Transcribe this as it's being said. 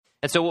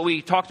And so what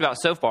we talked about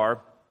so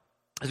far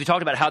is we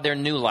talked about how their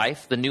new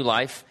life, the new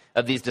life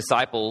of these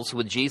disciples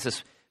with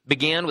Jesus,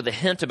 began with a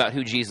hint about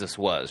who Jesus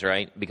was,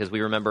 right? Because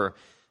we remember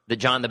that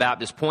John the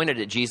Baptist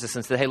pointed at Jesus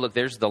and said, hey, look,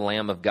 there's the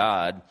Lamb of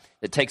God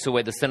that takes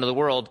away the sin of the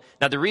world.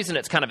 Now, the reason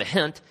it's kind of a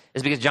hint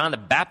is because John the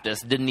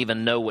Baptist didn't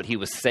even know what he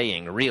was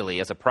saying, really,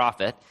 as a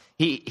prophet.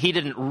 He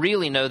didn't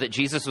really know that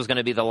Jesus was going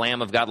to be the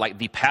Lamb of God, like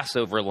the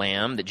Passover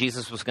lamb, that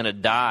Jesus was going to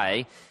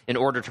die in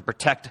order to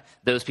protect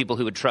those people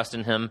who would trust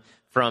in him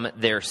from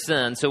their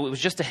sin. So it was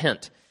just a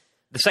hint.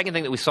 The second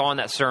thing that we saw in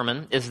that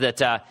sermon is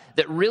that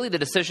really the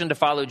decision to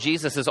follow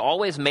Jesus is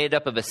always made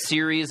up of a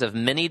series of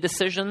many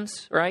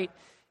decisions, right?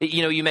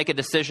 You know, you make a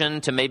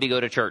decision to maybe go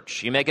to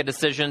church. You make a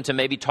decision to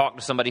maybe talk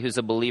to somebody who's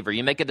a believer.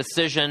 You make a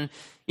decision,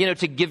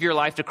 to give your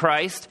life to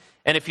Christ.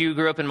 And if you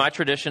grew up in my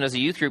tradition as a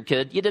youth group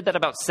kid, you did that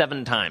about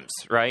 7 times,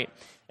 right?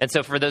 And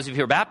so for those of you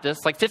who are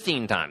Baptists, like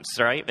 15 times,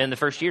 right, in the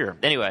first year.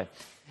 Anyway,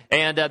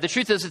 and the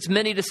truth is it's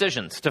many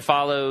decisions to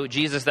follow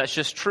Jesus. That's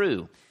just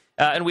true.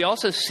 And we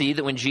also see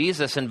that when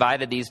Jesus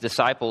invited these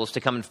disciples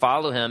to come and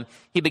follow him,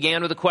 he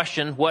began with a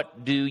question,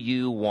 what do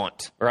you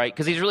want, right?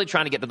 Because he's really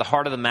trying to get to the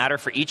heart of the matter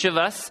for each of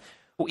us.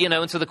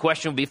 And so the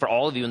question would be for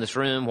all of you in this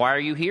room, why are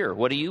you here?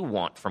 What do you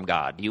want from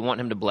God? Do you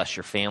want him to bless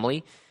your family?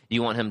 Do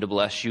you want him to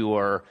bless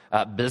your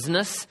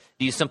business?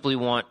 Do you simply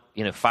want,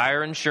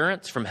 fire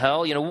insurance from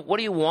hell? What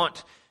do you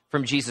want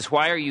from Jesus?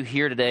 Why are you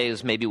here today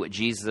is maybe what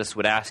Jesus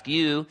would ask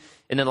you.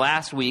 And then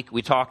last week,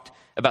 we talked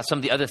about some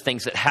of the other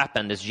things that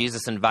happened as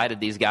Jesus invited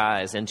these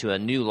guys into a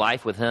new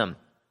life with him.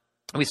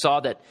 We saw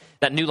that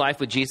new life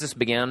with Jesus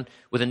began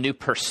with a new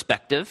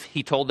perspective.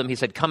 He told them, he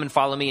said, come and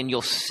follow me and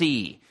you'll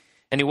see.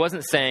 And he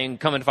wasn't saying,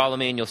 come and follow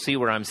me and you'll see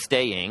where I'm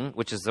staying,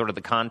 which is sort of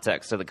the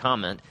context of the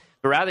comment.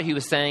 But rather he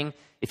was saying,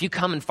 if you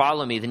come and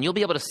follow me, then you'll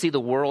be able to see the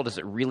world as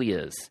it really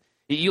is.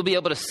 You'll be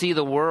able to see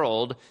the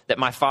world that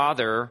my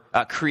Father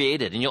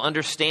created. And you'll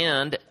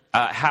understand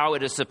how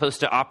it is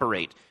supposed to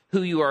operate,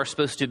 who you are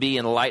supposed to be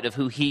in light of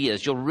who he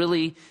is. You'll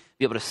really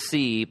be able to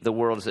see the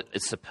world as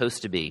it's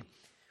supposed to be.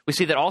 We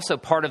see that also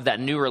part of that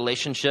new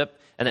relationship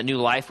and that new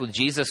life with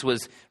Jesus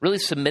was really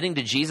submitting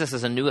to Jesus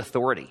as a new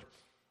authority.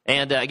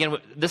 And again,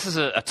 this is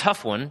a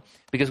tough one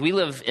because we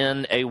live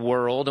in a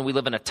world and we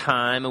live in a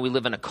time and we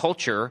live in a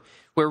culture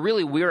where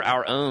really we're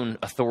our own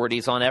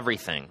authorities on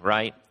everything,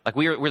 right? Like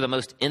we're the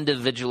most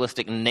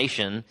individualistic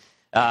nation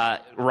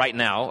right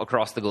now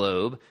across the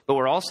globe, but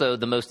we're also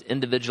the most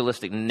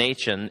individualistic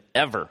nation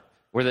ever.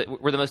 We're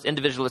the most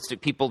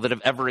individualistic people that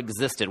have ever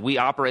existed. We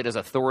operate as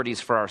authorities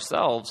for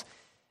ourselves.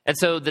 And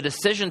so the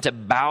decision to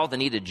bow the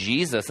knee to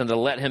Jesus and to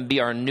let him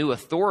be our new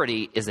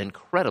authority is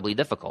incredibly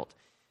difficult.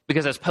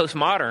 Because as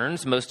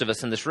postmoderns, most of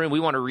us in this room, we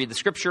want to read the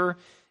scripture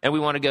and we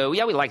want to go,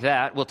 yeah, we like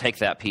that. We'll take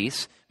that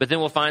piece. But then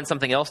we'll find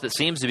something else that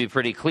seems to be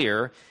pretty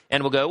clear.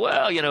 And we'll go,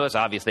 well, it's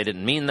obvious they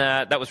didn't mean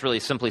that. That was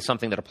really simply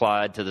something that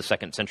applied to the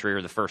 2nd century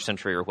or the 1st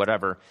century or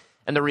whatever.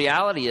 And the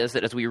reality is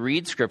that as we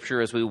read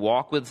scripture, as we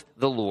walk with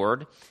the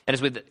Lord, and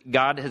as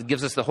God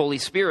gives us the Holy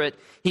Spirit,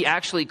 he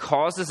actually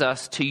causes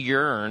us to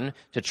yearn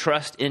to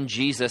trust in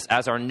Jesus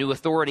as our new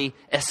authority,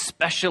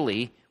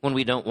 especially when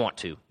we don't want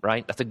to,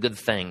 right? That's a good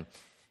thing.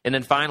 And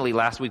then finally,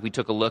 last week, we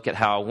took a look at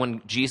how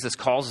when Jesus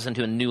calls us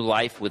into a new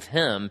life with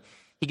him,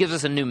 he gives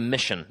us a new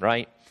mission,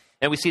 right?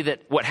 And we see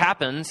that what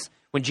happens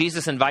when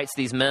Jesus invites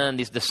these men,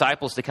 these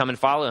disciples to come and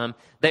follow him,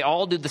 they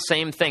all do the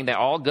same thing. They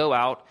all go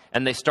out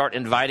and they start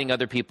inviting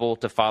other people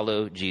to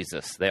follow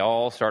Jesus. They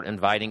all start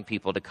inviting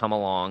people to come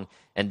along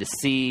and to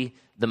see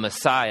the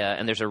Messiah.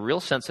 And there's a real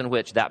sense in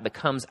which that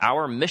becomes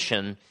our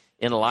mission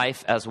in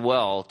life as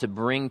well, to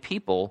bring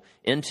people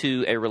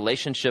into a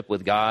relationship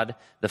with God,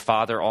 the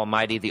Father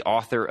Almighty, the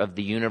author of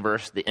the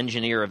universe, the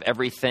engineer of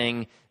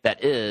everything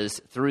that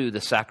is, through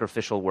the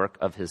sacrificial work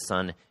of his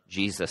son,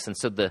 Jesus. And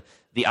so the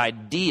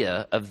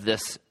idea of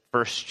this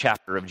first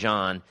chapter of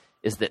John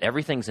is that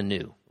everything's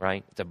anew,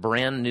 right? It's a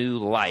brand new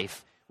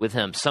life with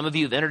him. Some of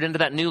you have entered into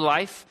that new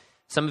life.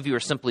 Some of you are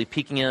simply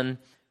peeking in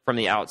from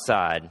the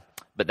outside.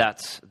 But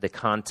that's the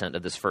content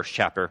of this first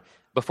chapter.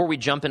 Before we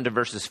jump into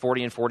verses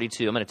 40 and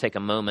 42, I'm going to take a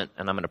moment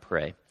and I'm going to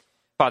pray.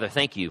 Father,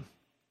 thank you.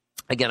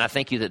 Again, I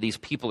thank you that these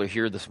people are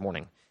here this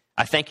morning.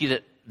 I thank you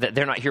that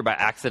they're not here by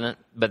accident,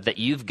 but that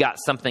you've got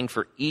something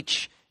for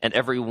each and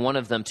every one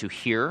of them to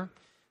hear,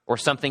 or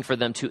something for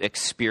them to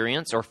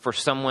experience, or for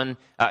someone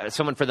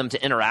for them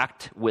to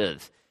interact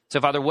with. So,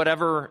 Father,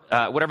 whatever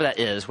that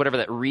is, whatever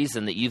that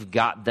reason that you've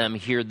got them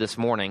here this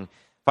morning,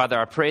 Father,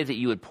 I pray that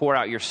you would pour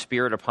out your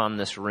Spirit upon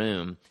this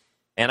room.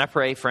 And I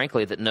pray,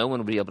 frankly, that no one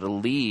will be able to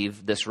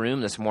leave this room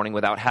this morning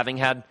without having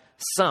had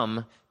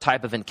some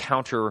type of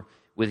encounter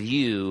with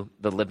you,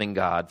 the living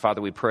God.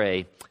 Father, we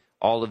pray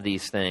all of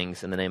these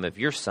things in the name of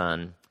your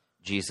Son,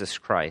 Jesus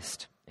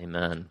Christ.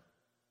 Amen.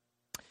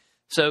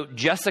 So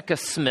Jessica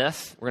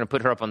Smith, we're going to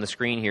put her up on the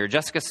screen here.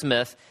 Jessica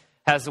Smith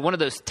has one of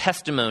those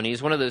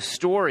testimonies, one of those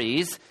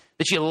stories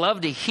that you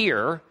love to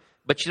hear,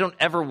 but you don't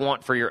ever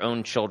want for your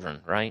own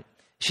children, right?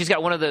 She's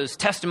got one of those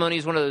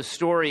testimonies, one of those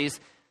stories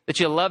that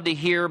you love to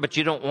hear, but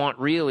you don't want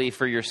really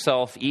for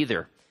yourself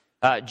either.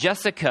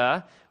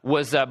 Jessica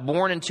was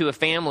born into a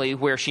family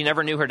where she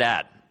never knew her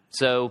dad.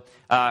 So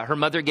her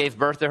mother gave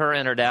birth to her,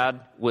 and her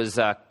dad was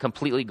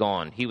completely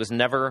gone. He was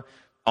never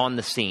on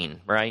the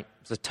scene, right?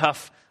 It's a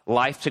tough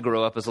life to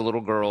grow up as a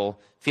little girl,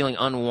 feeling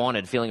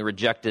unwanted, feeling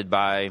rejected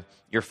by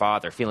your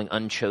father, feeling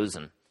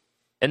unchosen.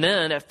 And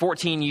then at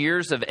 14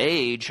 years of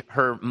age,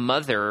 her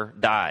mother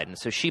died, and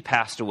so she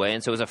passed away.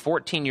 And so as a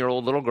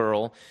 14-year-old little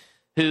girl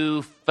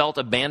who felt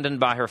abandoned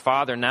by her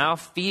father, now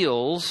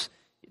feels,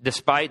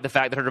 despite the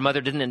fact that her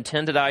mother didn't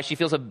intend to die, she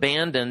feels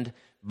abandoned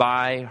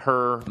by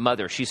her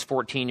mother. She's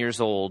 14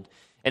 years old.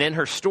 And in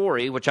her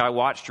story, which I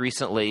watched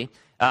recently,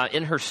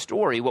 in her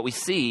story, what we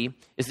see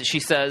is that she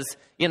says,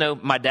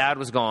 my dad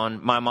was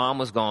gone, my mom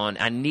was gone,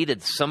 I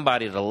needed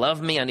somebody to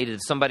love me, I needed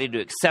somebody to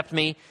accept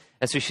me.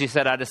 And so she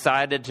said, I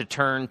decided to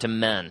turn to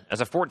men. As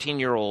a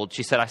 14-year-old,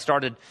 she said, I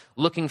started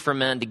looking for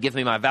men to give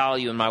me my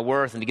value and my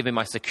worth and to give me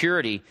my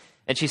security.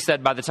 And she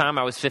said, by the time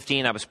I was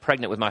 15, I was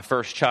pregnant with my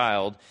first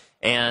child,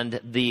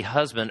 and the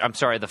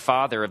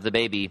father of the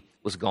baby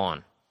was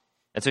gone.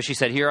 And so she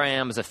said, here I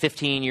am as a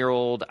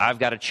 15-year-old, I've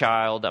got a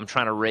child, I'm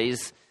trying to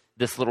raise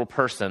this little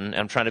person, and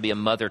I'm trying to be a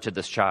mother to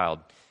this child.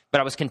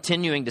 But I was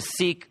continuing to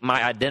seek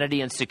my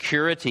identity and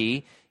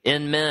security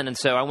in men, and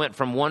so I went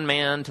from one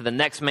man to the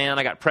next man.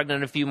 I got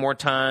pregnant a few more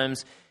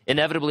times.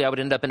 Inevitably, I would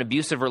end up in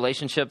abusive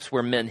relationships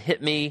where men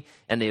hit me,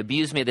 and they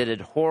abused me. They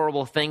did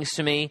horrible things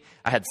to me.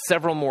 I had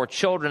several more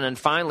children, and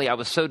finally, I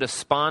was so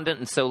despondent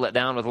and so let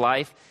down with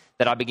life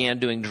that I began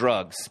doing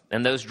drugs.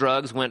 And those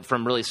drugs went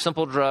from really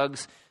simple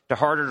drugs to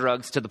harder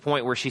drugs, to the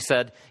point where she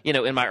said,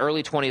 in my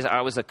early 20s,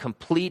 I was a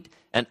complete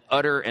and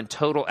utter and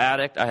total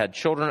addict. I had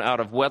children out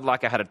of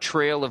wedlock. I had a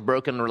trail of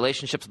broken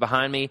relationships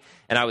behind me,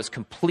 and I was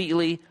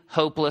completely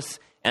hopeless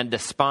and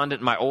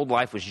despondent. My old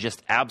life was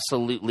just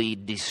absolutely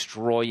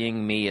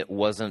destroying me. It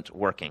wasn't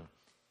working.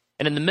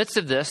 And in the midst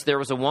of this, there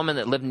was a woman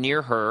that lived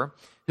near her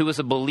who was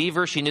a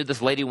believer. She knew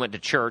this lady went to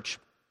church.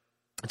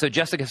 And so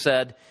Jessica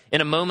said,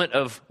 in a moment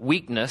of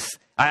weakness,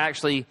 I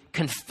actually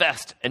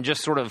confessed and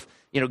just sort of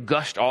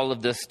gushed all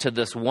of this to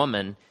this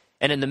woman.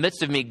 And in the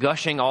midst of me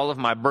gushing all of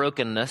my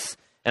brokenness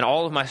and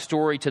all of my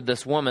story to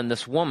this woman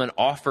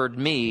offered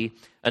me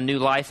a new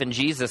life in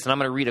Jesus. And I'm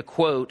going to read a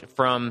quote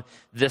from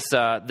this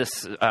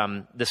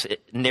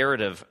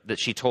narrative that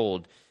she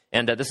told.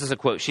 And this is a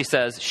quote. She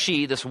says,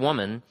 this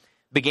woman,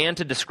 began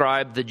to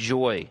describe the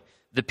joy,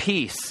 the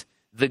peace,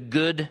 the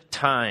good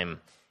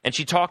time. And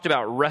she talked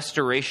about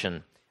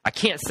restoration. I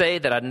can't say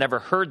that I'd never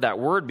heard that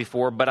word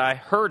before, but I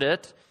heard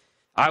it.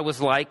 I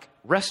was like,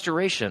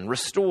 restoration,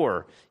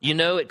 restore.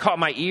 It caught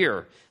my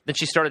ear. Then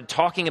she started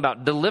talking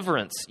about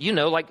deliverance.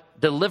 Like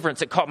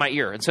deliverance, it caught my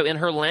ear. And so in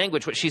her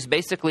language, what she's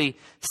basically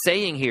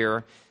saying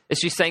here is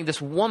she's saying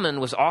this woman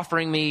was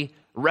offering me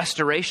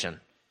restoration.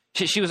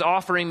 She was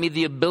offering me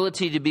the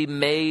ability to be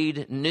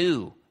made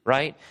new,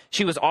 right?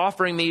 She was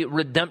offering me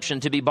redemption,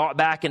 to be bought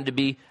back and to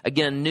be,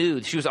 again,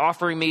 new. She was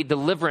offering me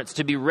deliverance,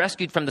 to be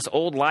rescued from this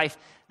old life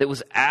that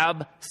was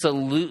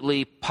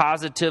absolutely,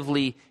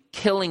 positively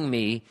killing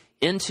me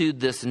into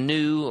this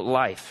new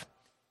life.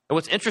 And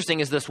what's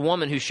interesting is this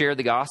woman who shared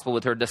the gospel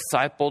with her,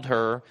 discipled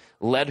her,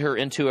 led her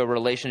into a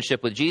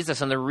relationship with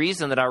Jesus. And the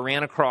reason that I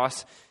ran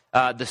across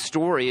the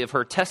story of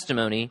her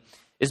testimony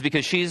is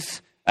because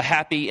she's a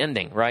happy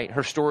ending, right?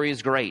 Her story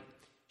is great.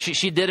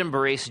 She did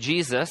embrace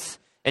Jesus,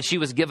 and she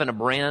was given a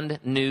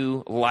brand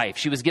new life.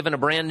 She was given a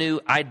brand new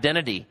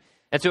identity.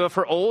 And so if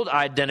her old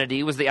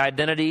identity was the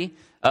identity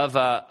of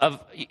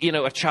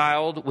a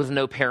child with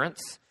no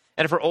parents,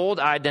 and if her old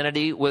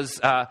identity was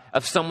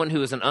of someone who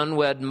was an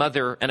unwed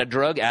mother and a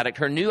drug addict,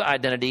 her new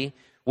identity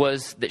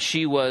was that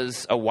she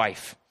was a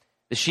wife.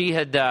 That she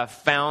had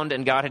found,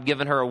 and God had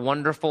given her a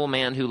wonderful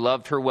man who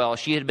loved her well.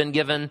 She had been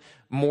given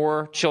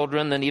more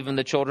children than even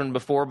the children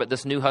before, but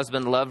this new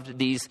husband loved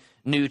these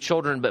new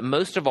children. But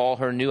most of all,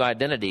 her new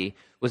identity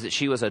was that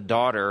she was a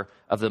daughter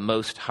of the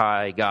Most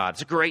High God.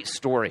 It's a great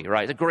story,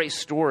 right? It's a great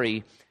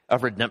story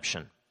of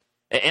redemption.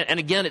 And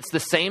again, it's the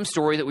same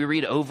story that we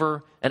read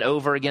over and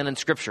over again in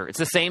Scripture. It's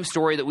the same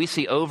story that we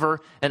see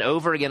over and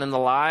over again in the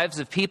lives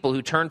of people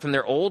who turn from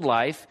their old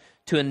life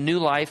to a new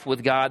life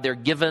with God. They're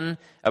given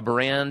a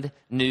brand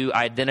new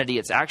identity.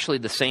 It's actually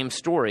the same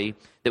story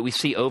that we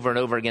see over and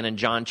over again in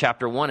John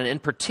chapter 1. And in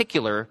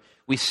particular,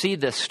 we see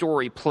this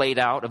story played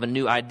out of a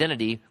new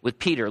identity with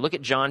Peter. Look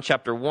at John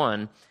chapter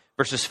 1,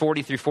 verses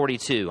 40 through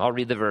 42. I'll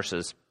read the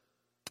verses.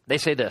 They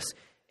say this: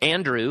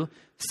 Andrew,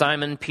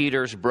 Simon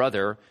Peter's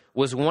brother,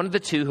 was one of the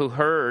two who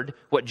heard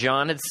what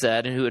John had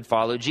said and who had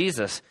followed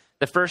Jesus.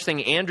 The first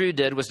thing Andrew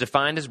did was to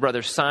find his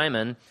brother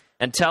Simon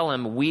and tell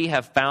him, "We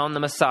have found the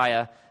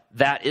Messiah,"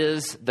 that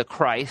is the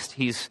Christ.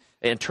 He's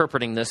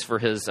interpreting this for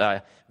his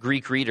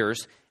Greek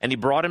readers. And he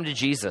brought him to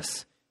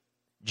Jesus.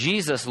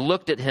 Jesus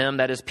looked at him,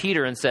 that is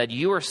Peter, and said,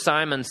 "You are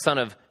Simon, son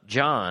of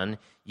John.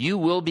 You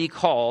will be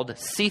called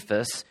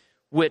Cephas,"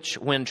 which,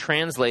 when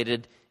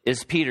translated,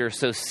 is Peter.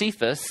 So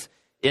Cephas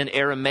in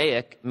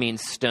Aramaic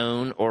means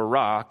stone or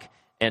rock,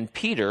 and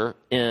Peter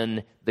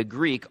in the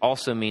Greek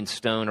also means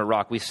stone or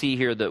rock. We see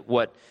here that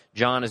what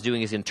John is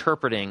doing is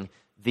interpreting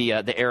the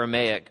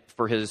Aramaic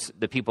for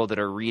the people that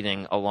are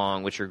reading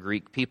along, which are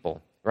Greek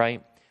people,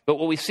 right? But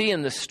what we see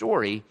in this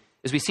story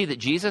is we see that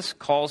Jesus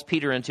calls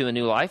Peter into a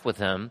new life with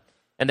him,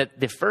 and that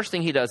the first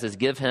thing he does is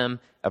give him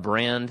a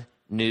brand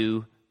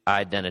new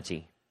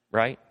identity,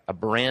 right? A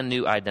brand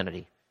new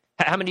identity.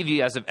 How many of you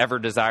guys have ever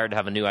desired to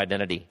have a new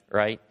identity,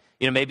 right?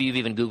 You know, maybe you've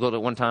even Googled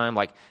at one time,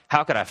 like,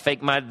 how could I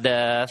fake my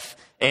death?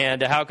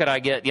 And how could I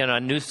get, a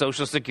new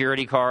social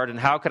security card? And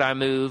how could I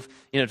move,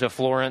 to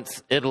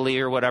Florence, Italy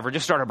or whatever?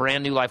 Just start a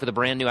brand new life with a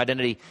brand new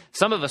identity.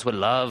 Some of us would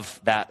love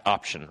that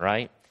option,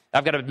 right?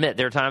 I've got to admit,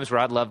 there are times where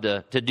I'd love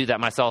to do that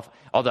myself,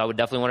 although I would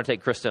definitely want to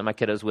take Krista and my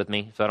kiddos with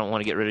me, so I don't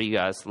want to get rid of you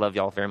guys. Love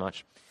y'all very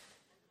much.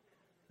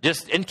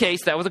 Just in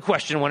case that was a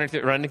question running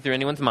through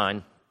anyone's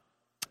mind.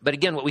 But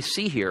again, what we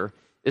see here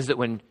is that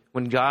when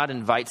God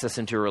invites us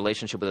into a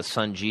relationship with his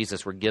son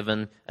Jesus, we're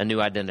given a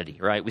new identity,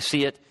 right? We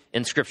see it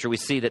in Scripture. We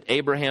see that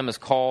Abraham is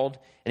called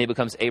and he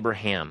becomes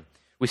Abraham.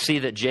 We see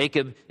that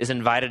Jacob is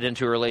invited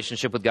into a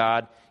relationship with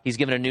God. He's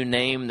given a new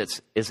name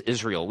is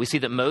Israel. We see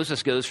that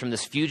Moses goes from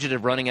this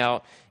fugitive running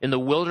out in the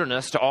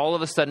wilderness to all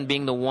of a sudden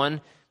being the one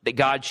that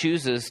God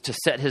chooses to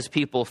set his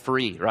people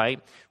free,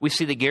 right? We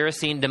see the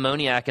Gerasene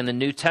demoniac in the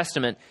New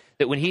Testament,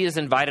 that when he is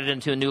invited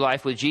into a new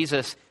life with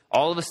Jesus,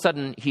 all of a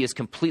sudden he is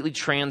completely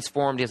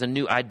transformed. He has a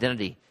new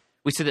identity.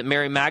 We see that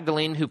Mary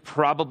Magdalene, who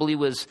probably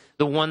was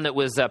the one that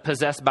was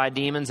possessed by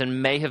demons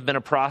and may have been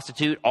a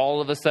prostitute,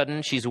 all of a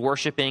sudden she's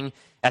worshiping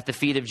at the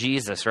feet of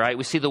Jesus, right?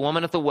 We see the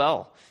woman at the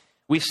well.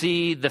 We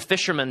see the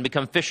fishermen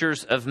become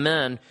fishers of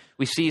men.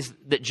 We see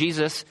that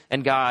Jesus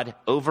and God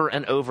over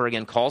and over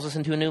again calls us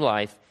into a new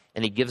life,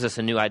 and he gives us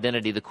a new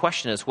identity. The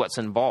question is, what's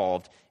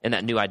involved in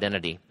that new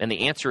identity? And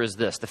the answer is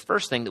this. The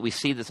first thing that we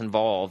see that's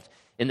involved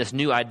in this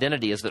new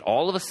identity is that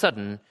all of a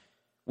sudden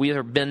we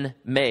have been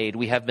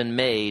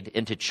made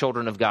into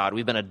children of God.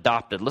 We've been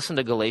adopted. Listen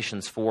to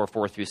Galatians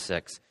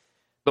 4:4-6.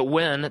 But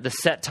when the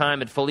set time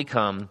had fully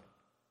come,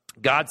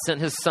 God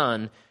sent his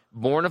son,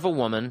 born of a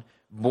woman,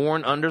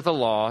 born under the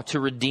law, to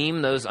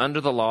redeem those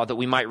under the law, that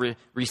we might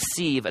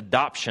receive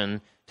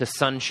adoption to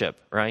sonship,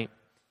 right?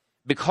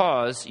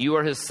 Because you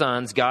are his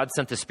sons, God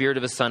sent the Spirit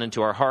of his Son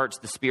into our hearts,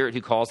 the Spirit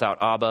who calls out,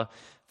 Abba,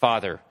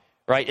 Father,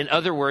 right? In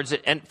other words,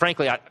 and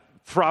frankly,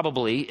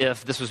 probably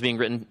if this was being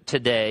written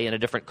today in a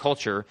different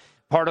culture,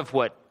 part of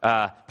what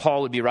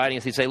Paul would be writing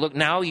is he'd say, look,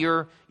 now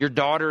you're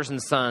daughters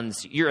and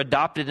sons. You're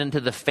adopted into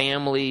the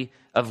family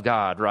of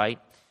God, right?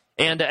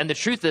 And the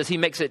truth is, he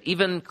makes it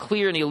even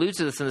clear, and he alludes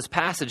to this in this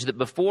passage, that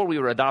before we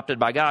were adopted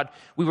by God,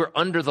 we were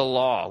under the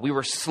law. We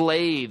were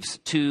slaves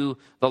to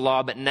the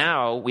law, but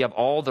now we have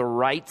all the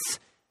rights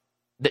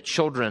that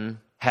children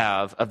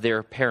have of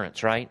their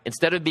parents, right?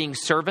 Instead of being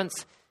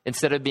servants,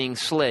 instead of being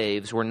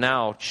slaves, we're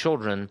now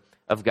children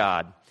of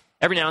God.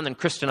 Every now and then,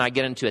 Krista and I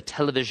get into a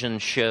television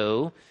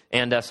show,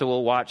 and so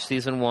we'll watch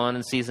season 1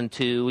 and season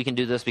 2. We can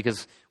do this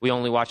because we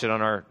only watch it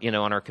on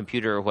our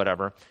computer or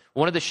whatever.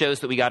 One of the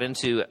shows that we got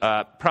into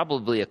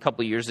probably a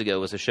couple years ago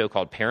was a show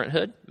called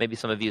Parenthood. Maybe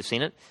some of you have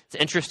seen it. It's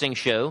an interesting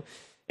show.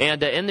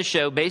 And in the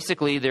show,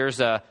 basically,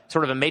 there's a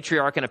sort of a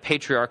matriarch and a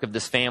patriarch of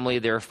this family.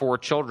 There are 4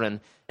 children,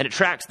 and it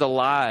tracks the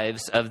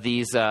lives of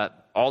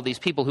all these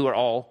people who are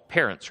all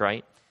parents,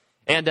 right?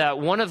 And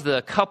one of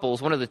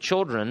the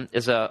children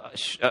is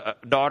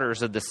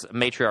daughters of this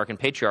matriarch and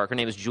patriarch. Her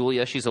name is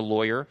Julia. She's a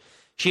lawyer.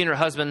 She and her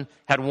husband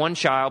had one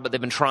child, but they've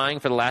been trying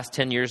for the last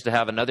 10 years to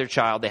have another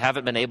child. They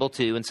haven't been able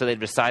to, and so they've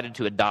decided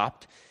to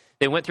adopt.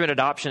 They went through an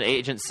adoption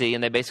agency,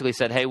 and they basically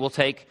said, hey, we'll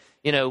take,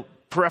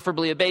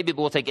 preferably a baby,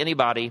 but we'll take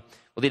anybody.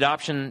 Well, the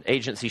adoption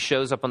agency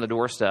shows up on the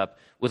doorstep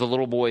with a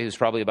little boy who's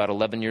probably about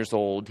 11 years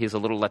old. He's a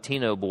little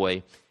Latino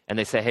boy. And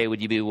they say, hey,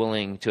 would you be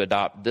willing to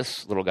adopt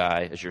this little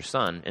guy as your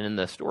son? And in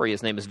the story,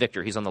 his name is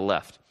Victor. He's on the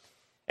left.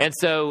 And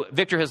so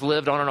Victor has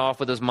lived on and off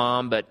with his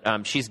mom,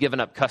 but she's given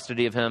up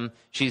custody of him.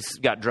 She's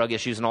got drug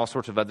issues and all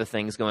sorts of other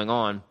things going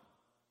on.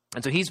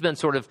 And so he's been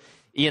sort of,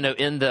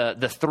 in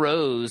the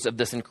throes of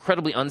this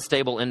incredibly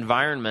unstable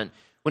environment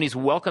when he's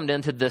welcomed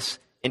into this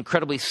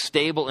incredibly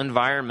stable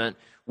environment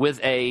with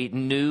a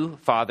new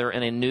father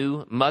and a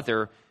new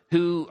mother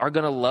who are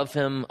going to love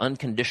him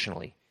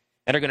unconditionally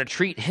and are going to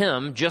treat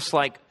him just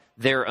like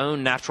their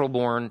own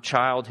natural-born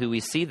child who we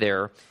see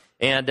there.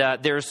 And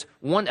there's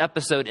one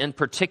episode in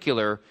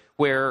particular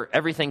where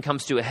everything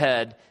comes to a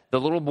head. The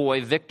little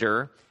boy,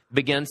 Victor,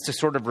 begins to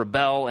sort of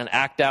rebel and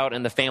act out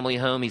in the family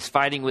home. He's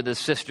fighting with his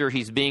sister.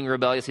 He's being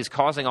rebellious. He's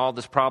causing all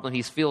this problem.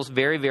 He feels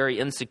very, very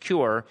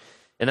insecure.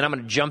 And then I'm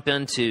going to jump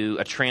into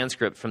a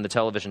transcript from the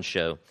television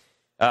show.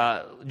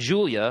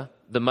 Julia,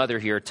 the mother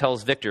here,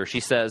 tells Victor, she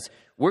says,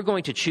 we're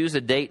going to choose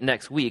a date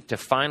next week to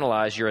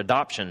finalize your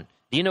adoption.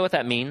 Do you know what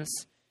that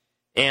means?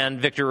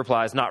 And Victor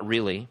replies, not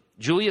really.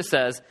 Julia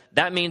says,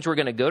 that means we're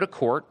going to go to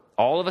court,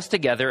 all of us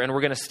together, and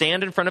we're going to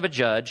stand in front of a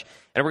judge,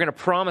 and we're going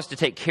to promise to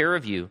take care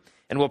of you,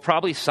 and we'll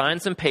probably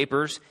sign some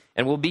papers,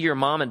 and we'll be your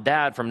mom and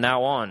dad from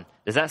now on.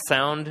 Does that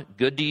sound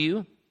good to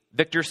you?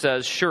 Victor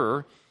says,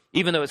 sure,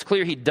 even though it's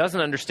clear he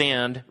doesn't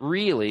understand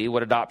really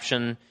what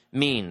adoption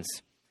means.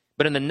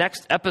 But in the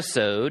next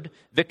episode,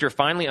 Victor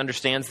finally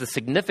understands the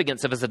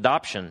significance of his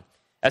adoption.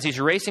 As he's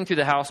racing through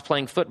the house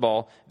playing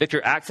football,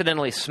 Victor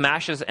accidentally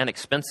smashes an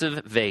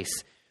expensive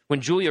vase.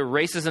 When Julia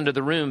races into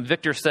the room,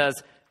 Victor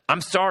says,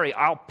 "I'm sorry,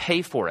 I'll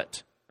pay for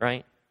it,"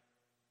 right?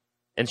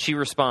 And she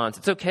responds,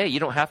 "It's okay, you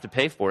don't have to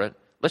pay for it.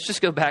 Let's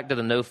just go back to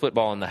the no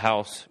football in the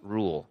house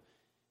rule."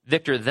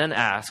 Victor then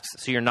asks,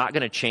 "So you're not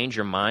going to change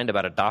your mind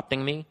about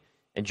adopting me?"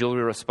 And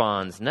Julia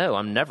responds, "No,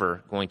 I'm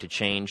never going to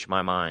change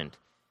my mind."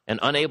 And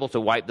unable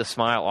to wipe the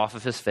smile off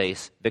of his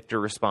face, Victor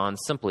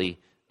responds simply,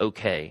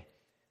 "Okay."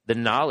 The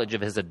knowledge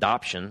of his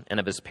adoption and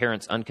of his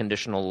parents'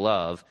 unconditional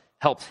love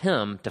helps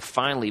him to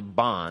finally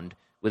bond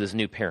with his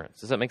new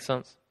parents. Does that make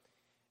sense?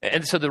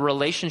 And so the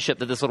relationship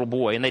that this little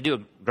boy, and they do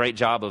a great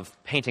job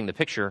of painting the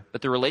picture,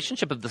 but the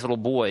relationship of this little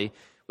boy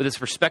with his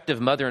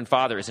prospective mother and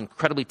father is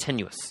incredibly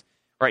tenuous.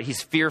 Right?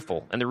 He's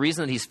fearful. And the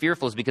reason that he's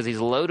fearful is because he's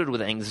loaded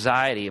with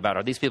anxiety about,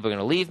 are these people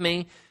going to leave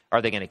me?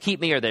 Are they going to keep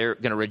me? Are they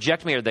going to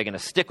reject me? Are they going to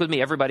stick with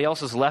me? Everybody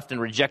else has left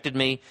and rejected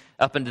me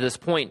up until this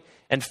point.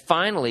 And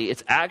finally,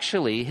 it's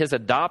actually his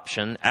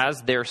adoption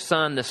as their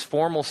son, this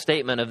formal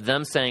statement of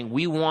them saying,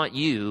 "We want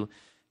you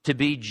to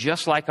be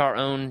just like our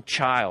own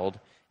child,"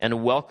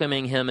 and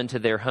welcoming him into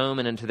their home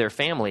and into their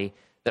family,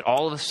 that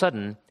all of a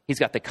sudden he's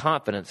got the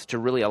confidence to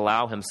really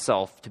allow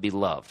himself to be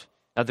loved.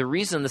 Now, the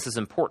reason this is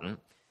important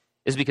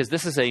is because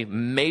this is a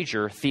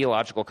major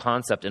theological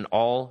concept in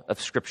all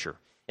of Scripture.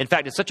 In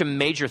fact, it's such a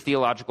major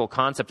theological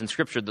concept in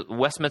Scripture that the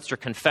Westminster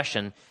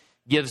Confession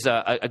gives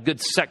a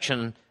good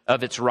section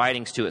of its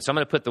writings to it. So I'm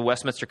going to put the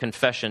Westminster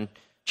Confession,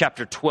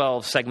 chapter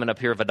 12 segment up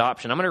here of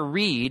adoption. I'm going to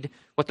read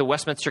what the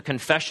Westminster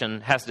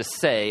Confession has to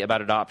say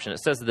about adoption.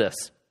 It says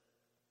this: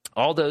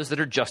 "All those that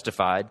are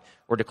justified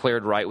or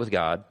declared right with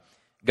God,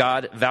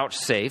 God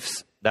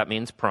vouchsafes," that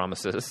means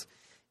promises,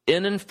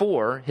 "in and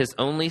for his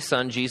only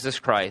Son, Jesus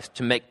Christ,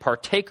 to make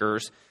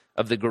partakers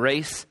of the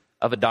grace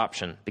of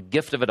adoption," the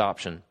gift of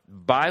adoption,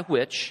 "by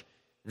which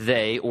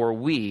they," or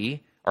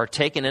we, "are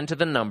taken into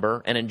the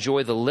number and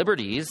enjoy the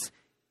liberties,"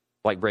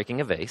 like breaking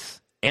a vase,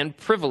 "and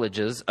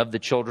privileges of the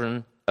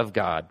children of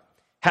God,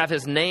 have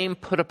his name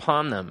put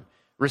upon them,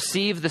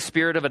 receive the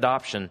spirit of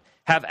adoption,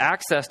 have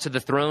access to the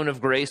throne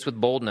of grace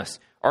with boldness,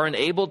 are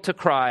enabled to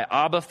cry,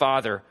 'Abba,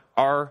 Father,'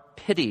 are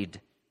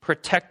pitied,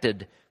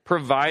 protected,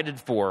 provided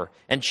for,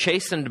 and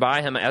chastened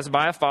by him as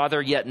by a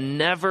father, yet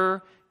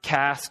never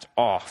cast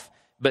off,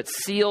 but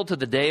sealed to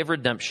the day of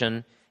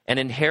redemption, and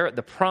inherit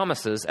the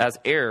promises as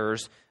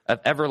heirs of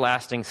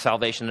everlasting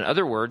salvation." In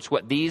other words,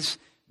 what these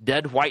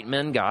dead white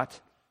men got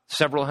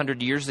several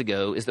hundred years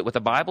ago is that what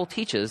the Bible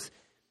teaches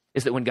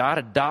is that when God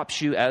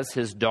adopts you as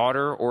his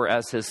daughter or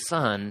as his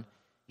son,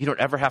 you don't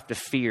ever have to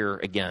fear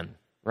again,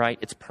 right?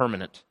 It's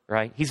permanent,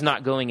 right? He's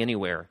not going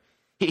anywhere.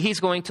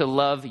 He's going to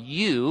love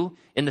you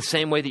in the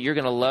same way that you're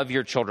going to love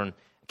your children.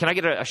 Can I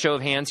get a show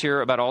of hands here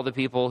about all the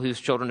people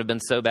whose children have been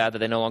so bad that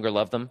they no longer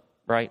love them,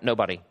 right?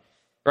 Nobody,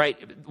 right?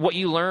 What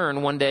you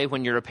learn one day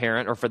when you're a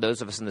parent, or for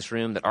those of us in this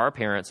room that are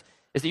parents,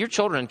 is that your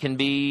children can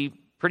be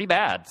pretty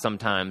bad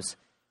sometimes,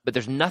 but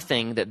there's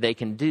nothing that they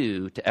can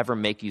do to ever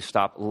make you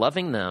stop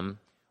loving them,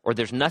 or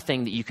there's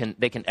nothing that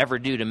they can ever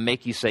do to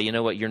make you say, "You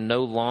know what, you're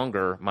no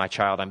longer my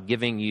child, I'm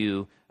giving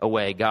you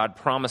away." God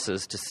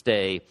promises to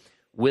stay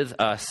with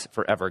us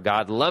forever.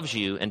 God loves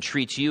you and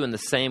treats you in the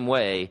same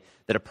way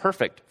that a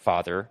perfect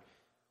father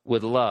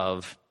would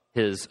love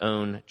his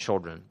own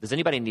children. Does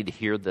anybody need to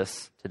hear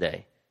this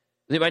today?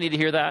 Does anybody need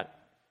to hear that?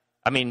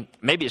 I mean,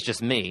 maybe it's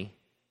just me,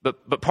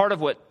 but part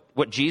of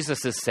what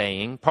Jesus is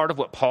saying, part of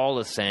what Paul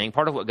is saying,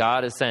 part of what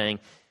God is saying,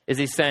 is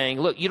he's saying,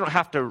 look, you don't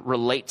have to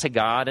relate to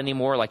God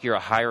anymore like you're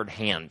a hired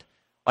hand.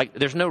 Like,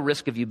 there's no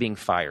risk of you being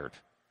fired.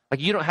 Like,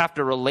 you don't have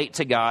to relate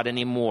to God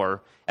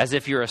anymore as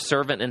if you're a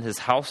servant in his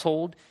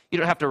household. You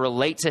don't have to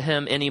relate to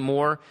him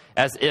anymore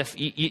as if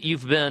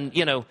you've been,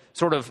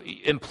 sort of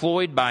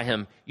employed by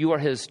him. You are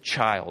his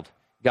child.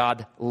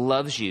 God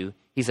loves you.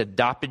 He's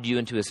adopted you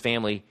into his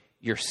family.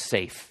 You're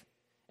safe.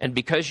 And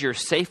because you're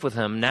safe with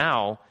him,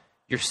 now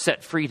you're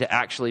set free to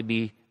actually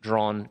be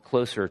drawn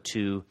closer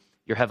to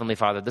your Heavenly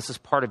Father. This is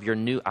part of your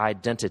new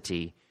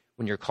identity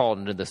when you're called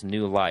into this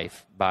new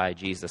life by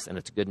Jesus, and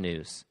it's good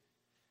news.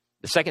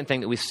 The second thing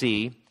that we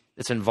see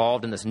that's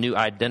involved in this new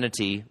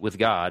identity with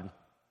God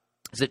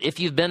is that if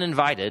you've been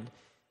invited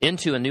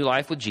into a new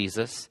life with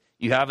Jesus,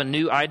 you have a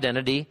new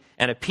identity,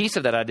 and a piece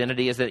of that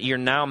identity is that you're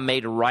now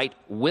made right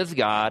with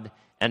God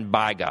and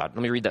by God.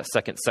 Let me read that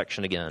second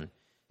section again.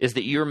 Is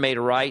that you're made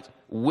right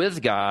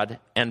with God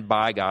and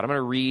by God. I'm going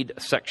to read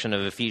a section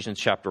of Ephesians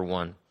chapter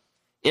 1.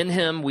 In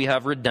him we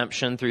have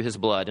redemption through his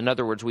blood. In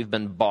other words, we've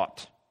been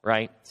bought,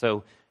 right?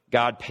 So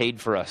God paid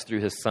for us through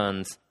his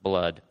son's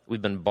blood.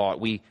 We've been bought.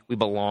 We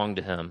belong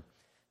to him.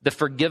 The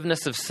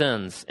forgiveness of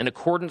sins in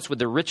accordance with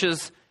the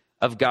riches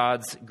of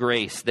God's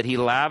grace that he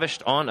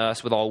lavished on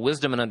us with all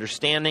wisdom and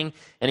understanding,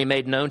 and he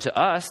made known to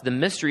us the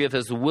mystery of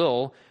his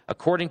will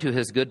according to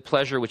his good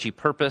pleasure, which he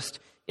purposed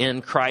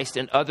in Christ.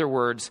 In other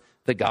words,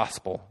 the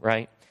gospel,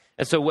 right?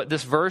 And so what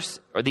this verse,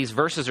 or these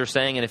verses are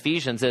saying in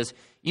Ephesians is,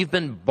 you've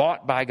been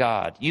bought by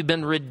God. You've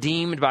been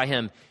redeemed by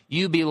him.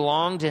 You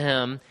belong to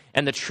him.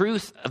 And the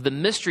truth of the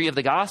mystery of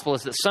the gospel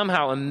is that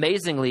somehow,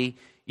 amazingly,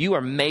 You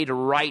are made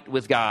right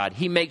with God.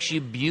 He makes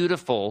you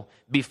beautiful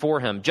before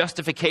him.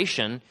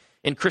 Justification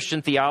in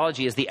Christian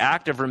theology is the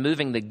act of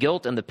removing the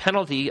guilt and the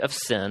penalty of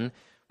sin,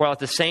 while at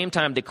the same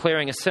time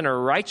declaring a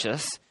sinner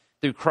righteous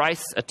through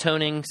Christ's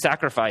atoning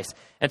sacrifice.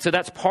 And so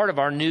that's part of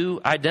our new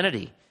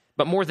identity.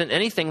 But more than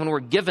anything, when we're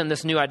given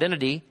this new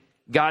identity,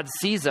 God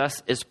sees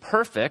us as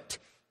perfect,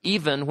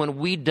 even when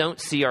we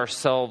don't see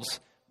ourselves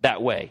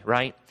that way,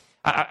 right?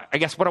 I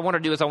guess what I want to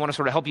do is I want to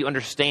sort of help you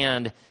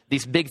understand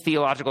these big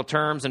theological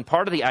terms. And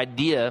part of the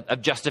idea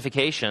of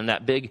justification,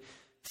 that big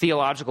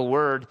theological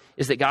word,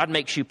 is that God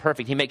makes you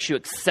perfect. He makes you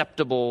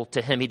acceptable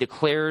to him. He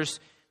declares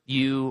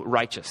you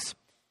righteous.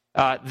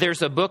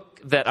 There's a book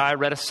that I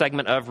read a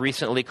segment of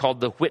recently called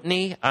The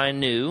Whitney I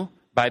Knew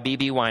by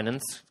B.B.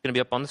 Winans. It's going to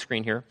be up on the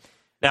screen here.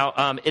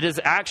 Now, it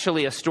is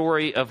actually a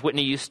story of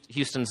Whitney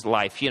Houston's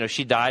life. You know,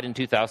 she died in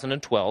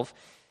 2012.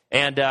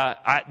 And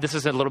this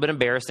is a little bit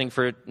embarrassing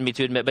for me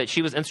to admit, but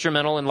she was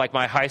instrumental in like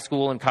my high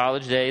school and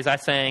college days. I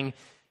sang,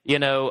 you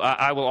know,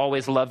 I Will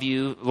Always Love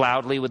You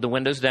loudly with the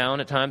windows down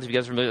at times, if you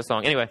guys remember that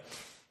song. Anyway,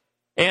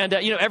 and,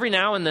 you know, every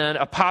now and then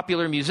a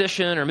popular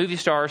musician or movie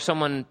star or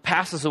someone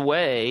passes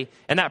away,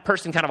 and that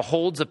person kind of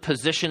holds a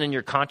position in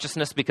your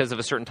consciousness because of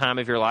a certain time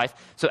of your life.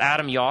 So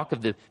Adam Yauch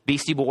of the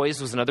Beastie Boys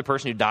was another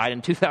person who died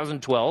in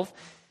 2012.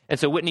 And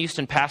so Whitney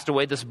Houston passed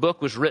away. This book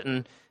was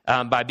written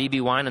by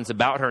B.B. Winans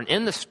about her. And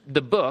in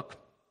the book,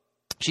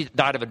 she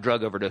died of a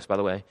drug overdose, by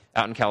the way,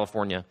 out in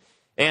California.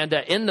 And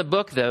in the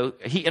book, though,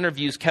 he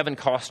interviews Kevin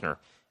Costner.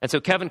 And so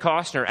Kevin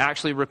Costner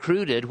actually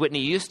recruited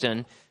Whitney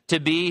Houston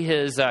to be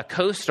his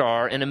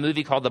co-star in a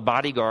movie called The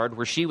Bodyguard,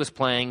 where she was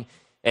playing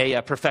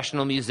a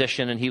professional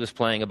musician and he was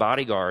playing a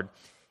bodyguard.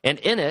 And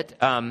in it,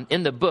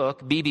 in the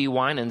book, B.B.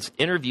 Winans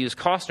interviews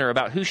Costner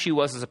about who she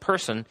was as a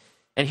person.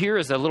 And here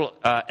is a little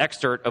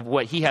excerpt of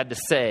what he had to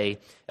say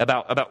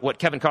about what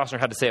Kevin Costner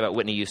had to say about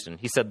Whitney Houston.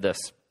 He said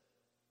this: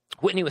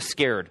 Whitney was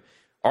scared.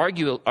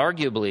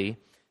 Arguably,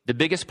 the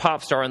biggest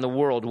pop star in the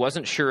world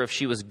wasn't sure if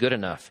she was good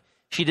enough.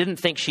 She didn't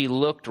think she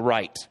looked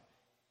right.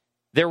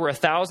 There were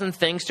 1,000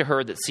 things to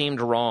her that seemed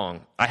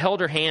wrong. I held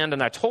her hand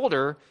and I told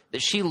her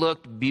that she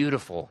looked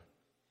beautiful,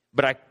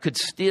 but I could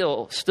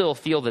still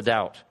feel the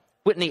doubt.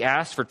 Whitney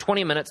asked for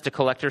 20 minutes to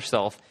collect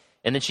herself,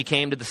 and then she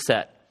came to the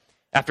set.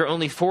 After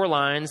only 4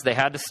 lines, they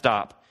had to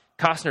stop.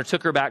 Costner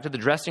took her back to the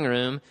dressing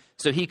room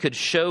so he could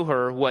show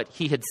her what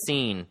he had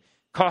seen.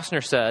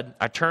 Costner said,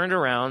 I turned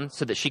around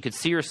so that she could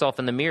see herself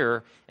in the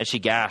mirror, and she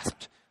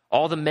gasped.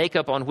 All the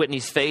makeup on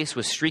Whitney's face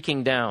was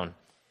streaking down,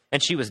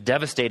 and she was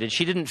devastated.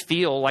 She didn't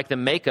feel like the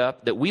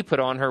makeup that we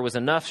put on her was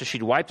enough, so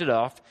she'd wiped it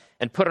off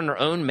and put on her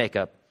own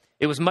makeup.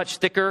 It was much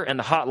thicker, and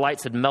the hot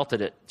lights had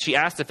melted it. She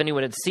asked if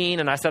anyone had seen,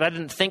 and I said, I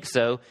didn't think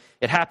so.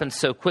 It happened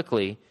so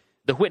quickly.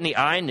 The Whitney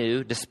I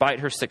knew,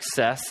 despite her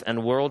success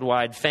and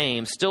worldwide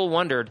fame, still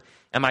wondered,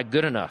 am I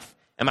good enough?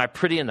 Am I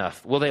pretty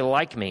enough? Will they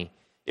like me?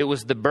 It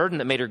was the burden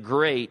that made her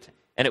great,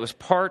 and it was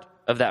part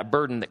of that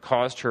burden that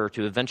caused her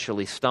to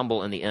eventually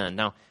stumble in the end.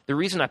 Now, the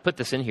reason I put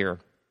this in here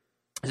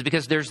is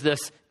because there's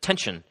this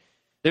tension.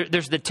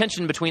 There's the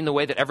tension between the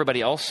way that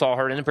everybody else saw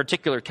her, and in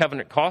particular Kevin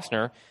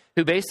Costner,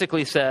 who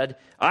basically said,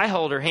 I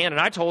held her hand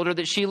and I told her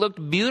that she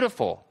looked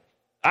beautiful.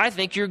 I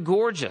think you're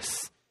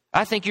gorgeous.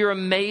 I think you're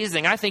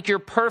amazing. I think you're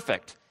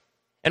perfect.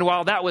 And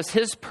while that was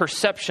his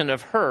perception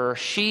of her,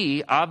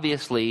 she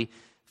obviously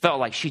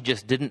felt like she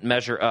just didn't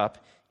measure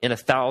up in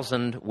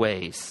 1,000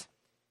 ways.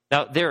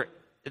 Now,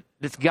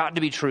 it's got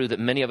to be true that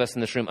many of us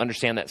in this room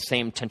understand that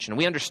same tension.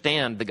 We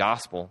understand the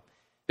gospel,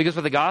 because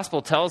what the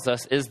gospel tells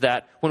us is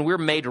that when we're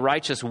made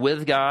righteous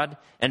with God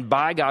and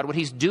by God, what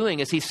he's doing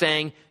is he's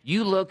saying,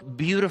 you look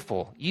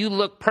beautiful. You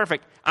look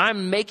perfect.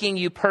 I'm making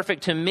you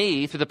perfect to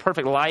me through the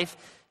perfect life,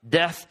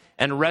 death,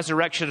 and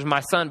resurrection of my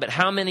son. But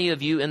how many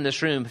of you in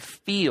this room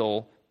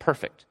feel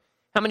perfect?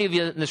 How many of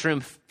you in this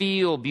room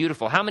feel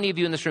beautiful? How many of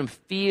you in this room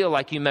feel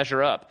like you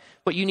measure up?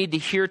 What you need to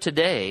hear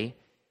today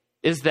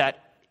is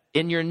that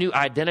in your new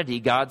identity,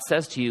 God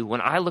says to you,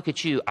 when I look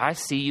at you, I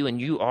see you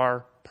and you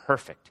are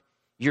perfect.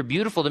 You're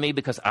beautiful to me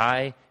because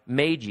I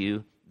made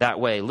you that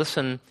way.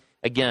 Listen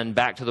again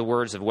back to the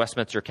words of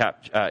Westminster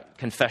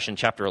Confession,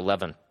 chapter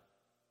 11. It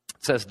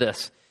says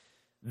this: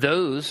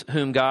 those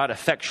whom God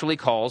effectually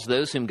calls,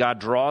 those whom God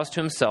draws to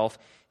himself,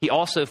 he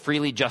also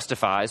freely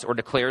justifies or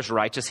declares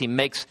righteous. He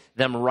makes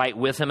them right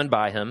with him and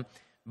by him,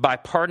 by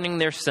pardoning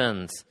their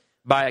sins,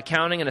 by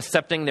accounting and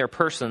accepting their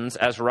persons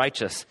as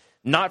righteous,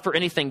 not for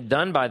anything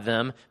done by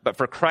them, but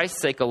for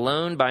Christ's sake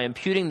alone, by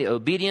imputing the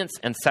obedience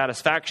and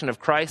satisfaction of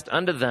Christ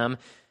unto them,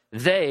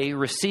 they,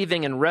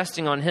 receiving and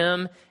resting on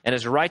him and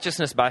his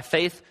righteousness by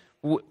faith,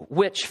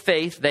 which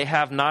faith they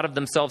have not of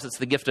themselves, it's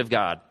the gift of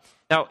God.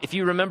 Now, if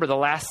you remember, the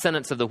last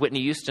sentence of the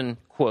Whitney Houston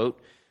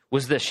quote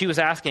was this. She was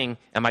asking,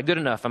 am I good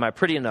enough? Am I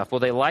pretty enough? Will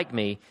they like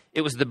me?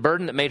 It was the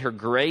burden that made her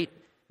great,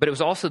 but it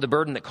was also the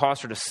burden that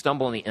caused her to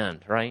stumble in the end,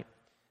 right?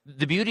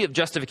 The beauty of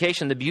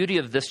justification, the beauty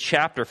of this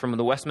chapter from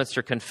the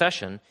Westminster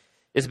Confession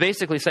is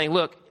basically saying,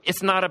 look,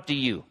 it's not up to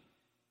you.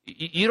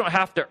 You don't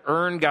have to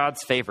earn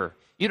God's favor.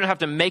 You don't have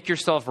to make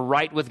yourself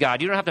right with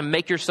God. You don't have to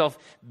make yourself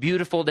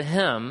beautiful to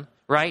him,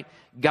 right?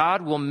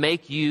 God will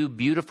make you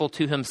beautiful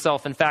to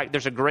himself. In fact,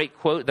 there's a great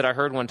quote that I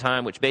heard one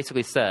time which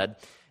basically said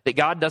that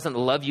God doesn't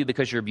love you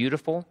because you're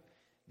beautiful.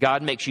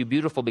 God makes you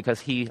beautiful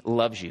because he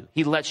loves you.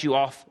 He lets you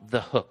off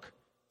the hook.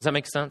 Does that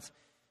make sense?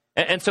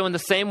 And so in the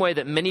same way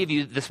that many of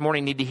you this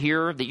morning need to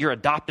hear that you're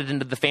adopted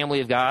into the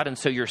family of God and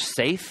so you're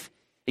safe,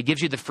 it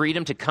gives you the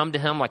freedom to come to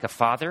him like a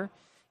father.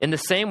 In the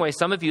same way,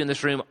 some of you in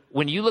this room,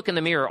 when you look in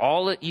the mirror,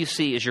 all that you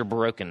see is your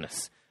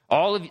brokenness.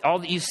 All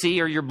that you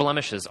see are your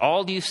blemishes.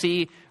 All that you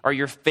see are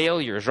your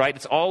failures, right?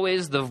 It's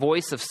always the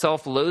voice of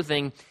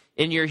self-loathing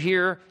in your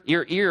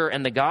ear,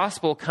 and the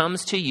gospel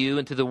comes to you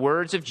and through the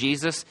words of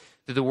Jesus,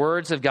 through the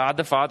words of God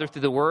the Father,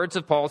 through the words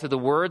of Paul, through the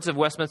words of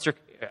Westminster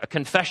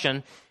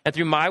Confession, and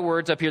through my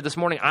words up here this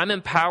morning. I'm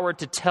empowered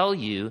to tell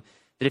you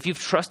that if you've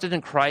trusted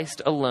in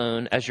Christ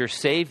alone as your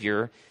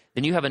Savior,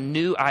 then you have a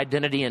new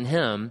identity in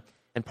him.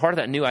 And part of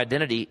that new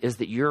identity is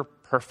that you're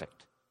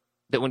perfect.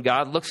 That when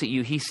God looks at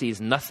you, he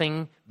sees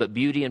nothing but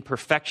beauty and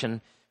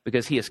perfection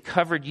because he has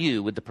covered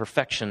you with the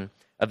perfection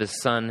of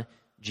his Son,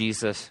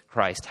 Jesus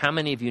Christ. How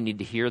many of you need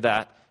to hear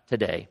that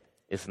today?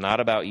 It's not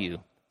about you.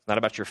 It's not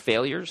about your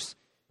failures.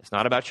 It's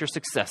not about your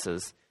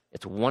successes.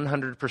 It's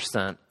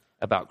 100%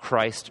 about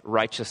Christ's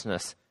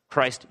righteousness,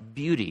 Christ's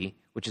beauty,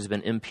 which has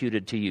been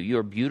imputed to you. You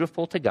are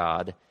beautiful to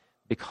God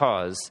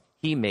because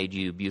he made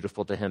you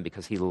beautiful to him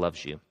because he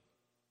loves you.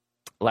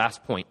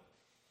 Last point.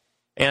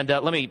 And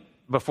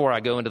before I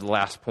go into the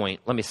last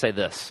point, let me say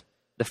this.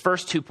 The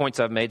first 2 points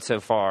I've made so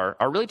far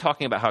are really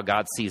talking about how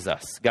God sees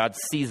us. God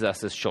sees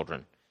us as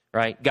children,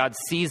 right? God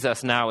sees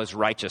us now as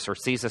righteous or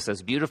sees us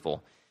as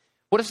beautiful.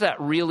 What does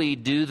that really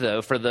do,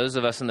 though, for those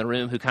of us in the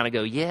room who kind of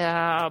go,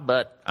 yeah,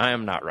 but I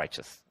am not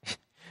righteous?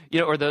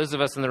 Or those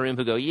of us in the room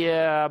who go,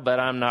 yeah, but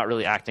I'm not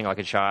really acting like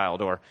a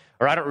child, or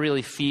I don't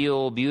really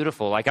feel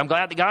beautiful. Like, I'm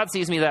glad that God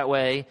sees me that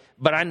way,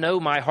 but I know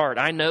my heart.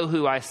 I know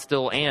who I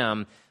still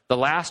am. The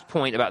last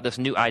point about this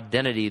new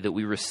identity that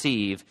we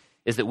receive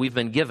is that we've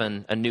been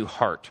given a new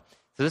heart.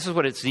 So this is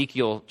what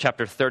Ezekiel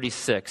chapter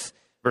 36,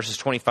 verses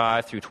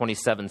 25 through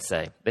 27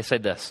 say. They say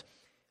this: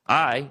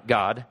 I,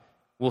 God,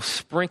 will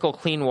sprinkle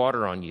clean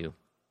water on you,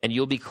 and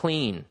you'll be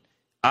clean.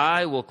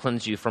 I will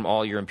cleanse you from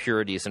all your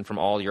impurities and from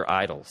all your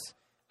idols.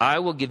 I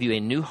will give you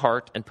a new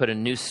heart and put a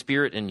new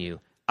spirit in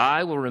you.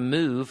 I will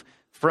remove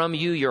from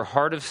you your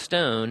heart of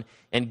stone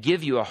and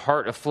give you a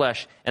heart of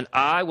flesh. And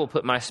I will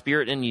put my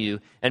spirit in you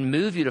and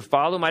move you to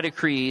follow my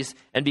decrees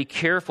and be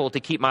careful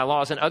to keep my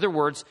laws. In other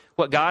words,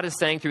 what God is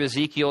saying through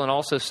Ezekiel and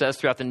also says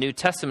throughout the New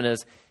Testament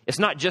is, it's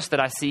not just that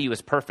I see you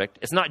as perfect.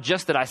 It's not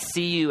just that I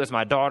see you as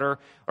my daughter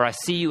or I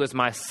see you as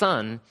my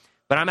son,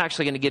 but I'm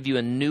actually going to give you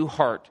a new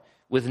heart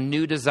with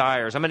new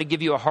desires. I'm going to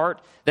give you a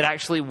heart that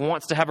actually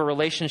wants to have a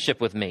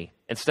relationship with me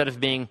instead of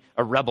being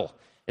a rebel.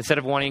 Instead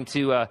of wanting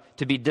to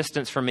be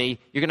distant from me,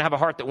 you're going to have a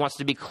heart that wants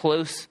to be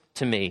close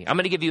to me. I'm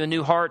going to give you a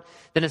new heart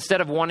that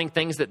instead of wanting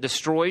things that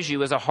destroys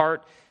you, is a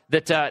heart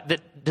that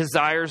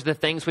desires the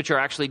things which are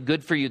actually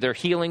good for you. They're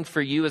healing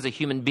for you as a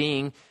human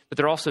being, but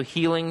they're also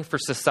healing for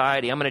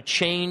society. I'm going to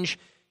change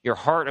your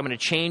heart. I'm going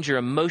to change your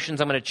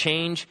emotions. I'm going to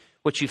change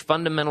what you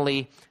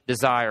fundamentally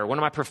desire. One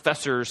of my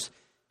professors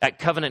at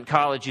Covenant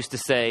College used to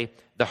say,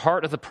 the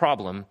heart of the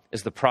problem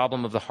is the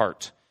problem of the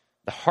heart.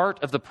 The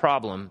heart of the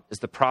problem is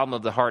the problem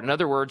of the heart. In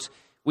other words,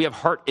 we have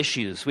heart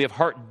issues. We have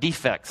heart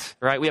defects,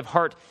 right? We have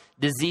heart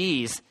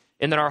disease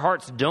in that our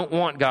hearts don't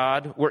want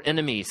God. We're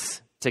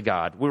enemies to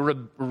God. We're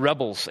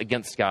rebels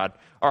against God.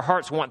 Our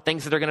hearts want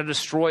things that are going to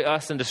destroy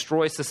us and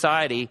destroy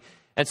society.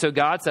 And so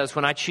God says,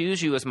 when I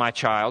choose you as my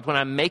child, when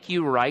I make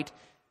you right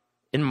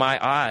in my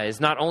eyes,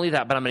 not only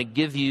that, but I'm going to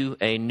give you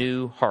a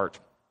new heart.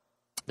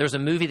 There's a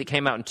movie that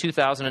came out in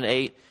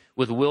 2008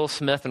 with Will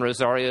Smith and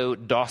Rosario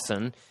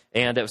Dawson,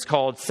 and it was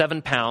called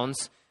 7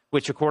 Pounds,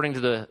 which according to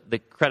the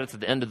credits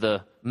at the end of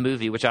the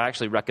movie, which I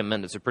actually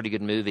recommend, it's a pretty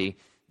good movie,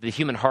 the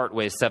human heart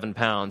weighs 7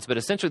 pounds. But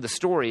essentially the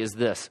story is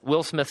this.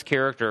 Will Smith's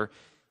character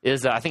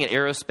is, I think, an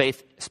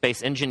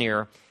aerospace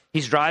engineer.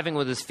 He's driving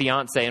with his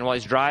fiancée, and while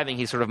he's driving,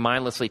 he's sort of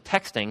mindlessly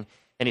texting,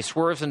 and he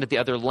swerves into the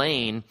other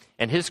lane,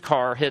 and his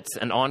car hits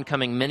an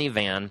oncoming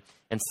minivan,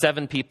 and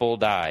 7 people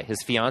die.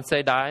 His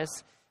fiancée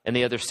dies, and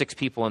the other 6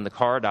 people in the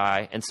car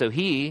die. And so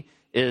he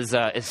is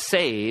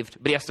saved,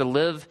 but he has to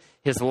live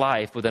his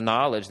life with the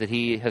knowledge that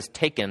he has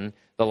taken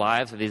the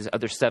lives of these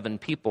other 7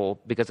 people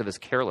because of his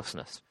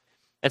carelessness.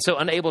 And so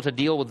unable to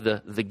deal with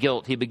the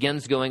guilt, he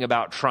begins going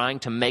about trying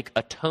to make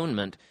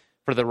atonement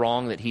for the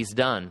wrong that he's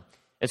done.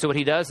 And so what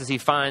he does is he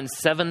finds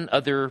 7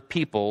 other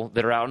people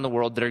that are out in the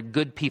world that are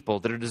good people,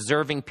 that are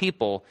deserving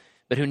people,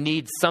 but who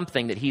need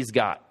something that he's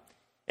got.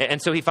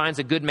 And so he finds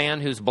a good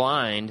man who's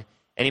blind,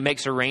 and he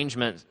makes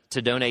arrangements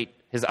to donate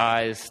his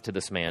eyes to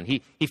this man.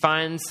 He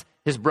finds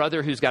his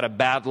brother who's got a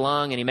bad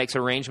lung, and he makes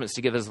arrangements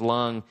to give his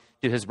lung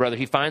to his brother.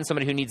 He finds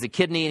somebody who needs a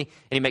kidney, and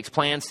he makes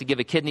plans to give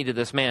a kidney to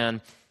this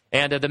man.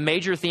 And the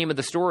major theme of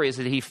the story is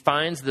that he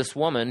finds this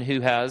woman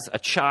who has a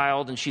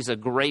child, and she's a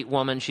great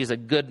woman. She's a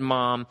good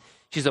mom.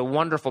 She's a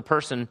wonderful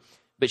person,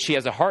 but she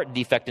has a heart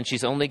defect, and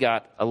she's only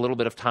got a little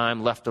bit of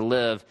time left to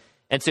live.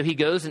 And so he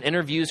goes and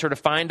interviews her to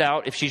find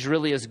out if she's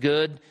really as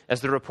good as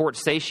the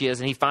reports say she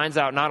is. And he finds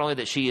out not only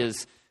that she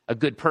is a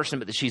good person,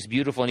 but that she's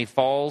beautiful. And he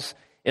falls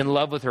in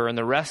love with her. And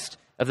the rest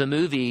of the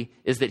movie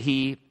is that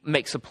he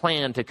makes a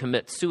plan to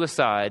commit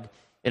suicide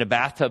in a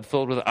bathtub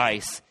filled with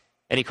ice.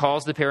 And he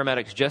calls the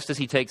paramedics just as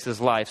he takes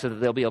his life so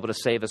that they'll be able to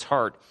save his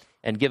heart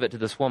and give it to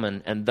this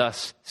woman and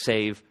thus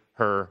save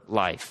her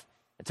life.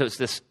 And so it's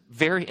this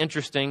very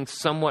interesting,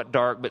 somewhat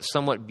dark, but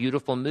somewhat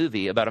beautiful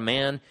movie about a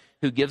man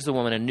who gives a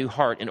woman a new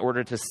heart in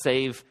order to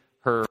save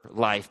her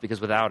life,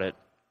 because without it,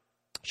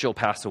 she'll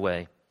pass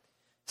away.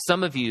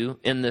 Some of you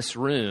in this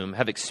room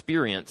have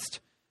experienced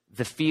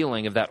the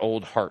feeling of that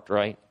old heart,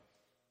 right?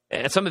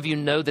 And some of you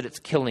know that it's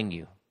killing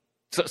you.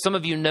 So some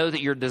of you know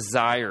that your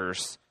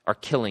desires are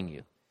killing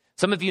you.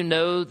 Some of you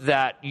know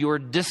that your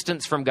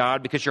distance from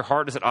God, because your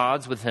heart is at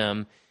odds with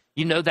him,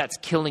 you know that's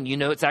killing you. You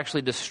know it's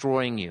actually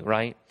destroying you,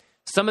 right?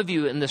 Some of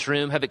you in this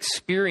room have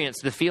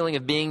experienced the feeling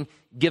of being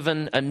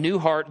given a new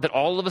heart that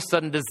all of a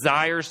sudden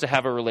desires to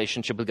have a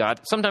relationship with God.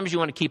 Sometimes you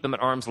want to keep him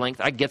at arm's length.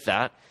 I get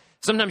that.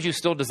 Sometimes you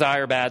still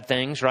desire bad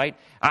things, right?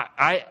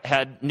 I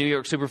had New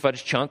York Super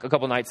Fudge Chunk a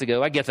couple nights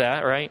ago. I get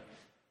that, right?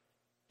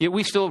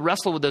 We still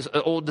wrestle with those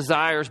old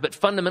desires, but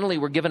fundamentally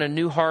we're given a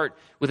new heart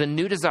with a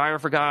new desire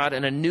for God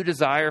and a new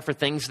desire for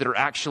things that are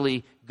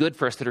actually good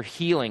for us, that are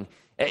healing.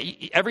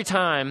 Every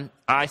time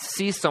I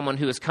see someone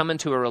who has come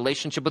into a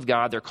relationship with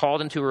God, they're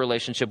called into a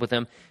relationship with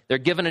him, they're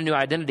given a new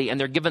identity, and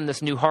they're given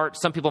this new heart.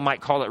 Some people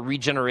might call it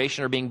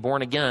regeneration or being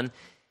born again.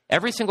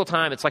 Every single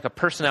time, it's like a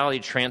personality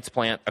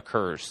transplant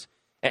occurs.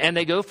 And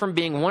they go from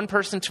being one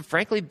person to,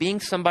 frankly,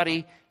 being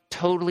somebody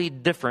totally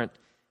different.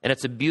 And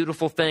it's a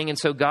beautiful thing. And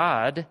so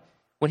God,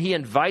 when he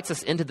invites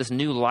us into this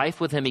new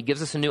life with him, he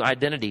gives us a new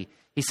identity.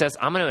 He says,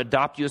 I'm going to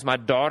adopt you as my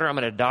daughter. I'm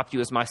going to adopt you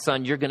as my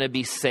son. You're going to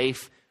be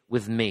safe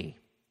with me.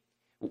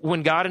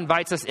 When God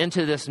invites us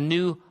into this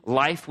new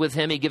life with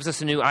him, he gives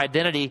us a new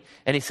identity,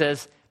 and he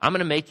says, I'm going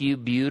to make you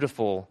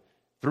beautiful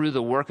through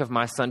the work of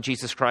my son,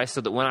 Jesus Christ,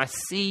 so that when I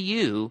see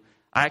you,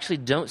 I actually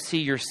don't see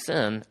your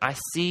sin. I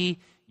see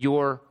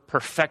your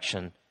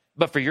perfection.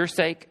 But for your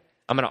sake,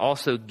 I'm going to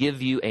also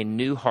give you a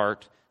new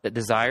heart that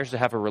desires to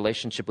have a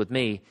relationship with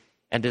me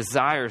and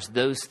desires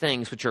those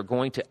things which are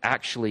going to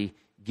actually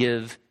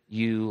give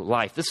you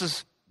life. This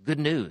is good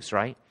news,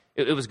 right?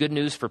 It was good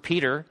news for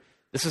Peter.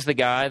 This is the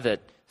guy that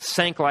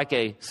sank like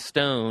a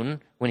stone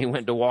when he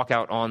went to walk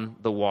out on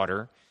the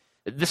water.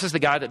 This is the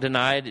guy that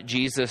denied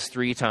Jesus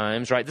 3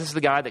 times, right? This is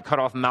the guy that cut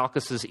off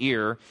Malchus's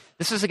ear.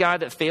 This is the guy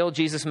that failed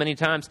Jesus many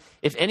times.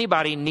 If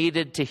anybody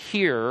needed to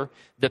hear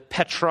the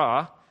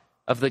Petra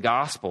of the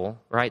gospel,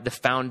 right, the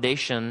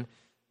foundation,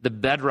 the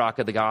bedrock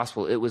of the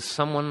gospel, it was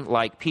someone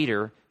like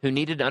Peter who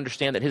needed to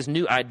understand that his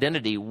new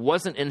identity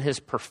wasn't in his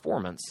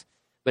performance,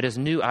 but his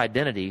new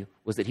identity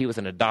was that he was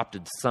an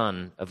adopted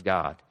son of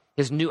God.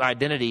 His new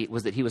identity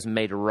was that he was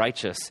made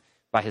righteous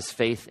by his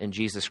faith in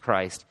Jesus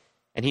Christ.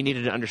 And he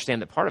needed to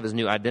understand that part of his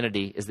new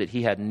identity is that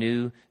he had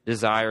new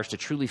desires to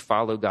truly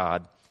follow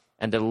God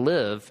and to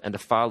live and to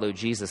follow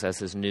Jesus as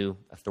his new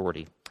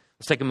authority.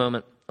 Let's take a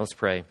moment. Let's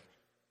pray.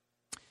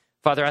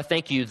 Father, I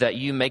thank you that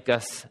you make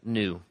us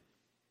new.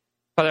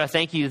 Father, I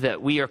thank you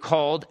that we are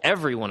called,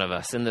 every one of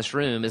us in this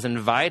room is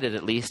invited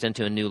at least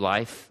into a new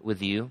life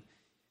with you.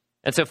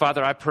 And so,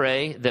 Father, I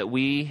pray that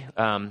we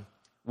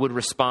would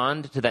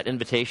respond to that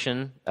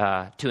invitation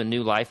to a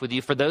new life with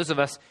you. For those of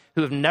us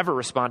who have never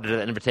responded to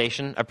that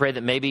invitation, I pray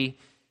that maybe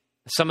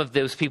some of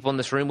those people in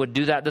this room would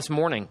do that this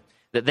morning,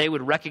 that they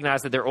would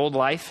recognize that their old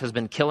life has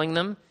been killing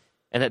them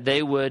and that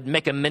they would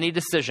make a mini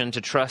decision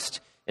to trust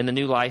in the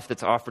new life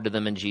that's offered to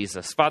them in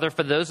Jesus. Father,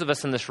 for those of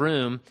us in this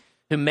room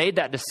who made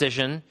that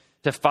decision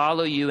to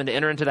follow you and to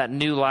enter into that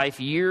new life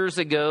years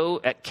ago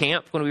at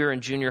camp when we were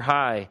in junior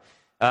high,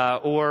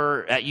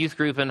 or at youth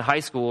group in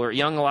high school or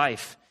Young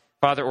Life,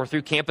 Father, or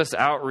through campus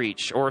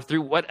outreach, or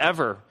through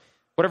whatever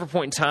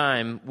point in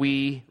time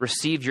we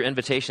received your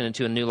invitation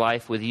into a new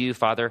life with you,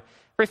 Father,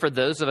 pray for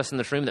those of us in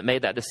this room that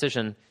made that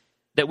decision,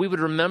 that we would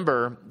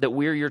remember that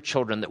we're your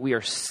children, that we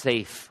are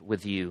safe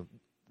with you,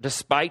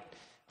 despite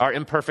our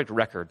imperfect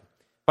record.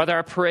 Father,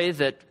 I pray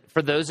that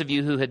for those of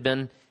you who had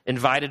been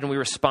invited and we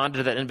responded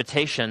to that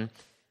invitation,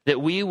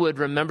 that we would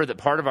remember that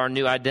part of our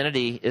new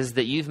identity is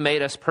that you've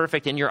made us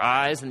perfect in your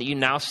eyes and that you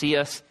now see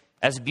us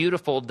as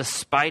beautiful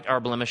despite our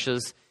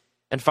blemishes.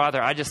 And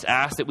Father, I just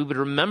ask that we would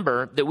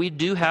remember that we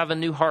do have a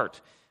new heart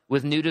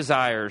with new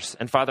desires.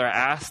 And Father, I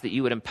ask that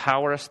you would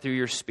empower us through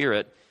your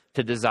Spirit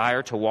to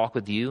desire to walk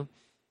with you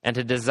and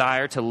to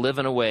desire to live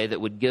in a way that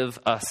would give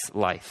us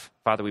life.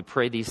 Father, we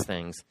pray these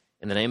things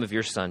in the name of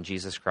your Son,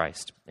 Jesus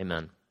Christ.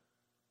 Amen.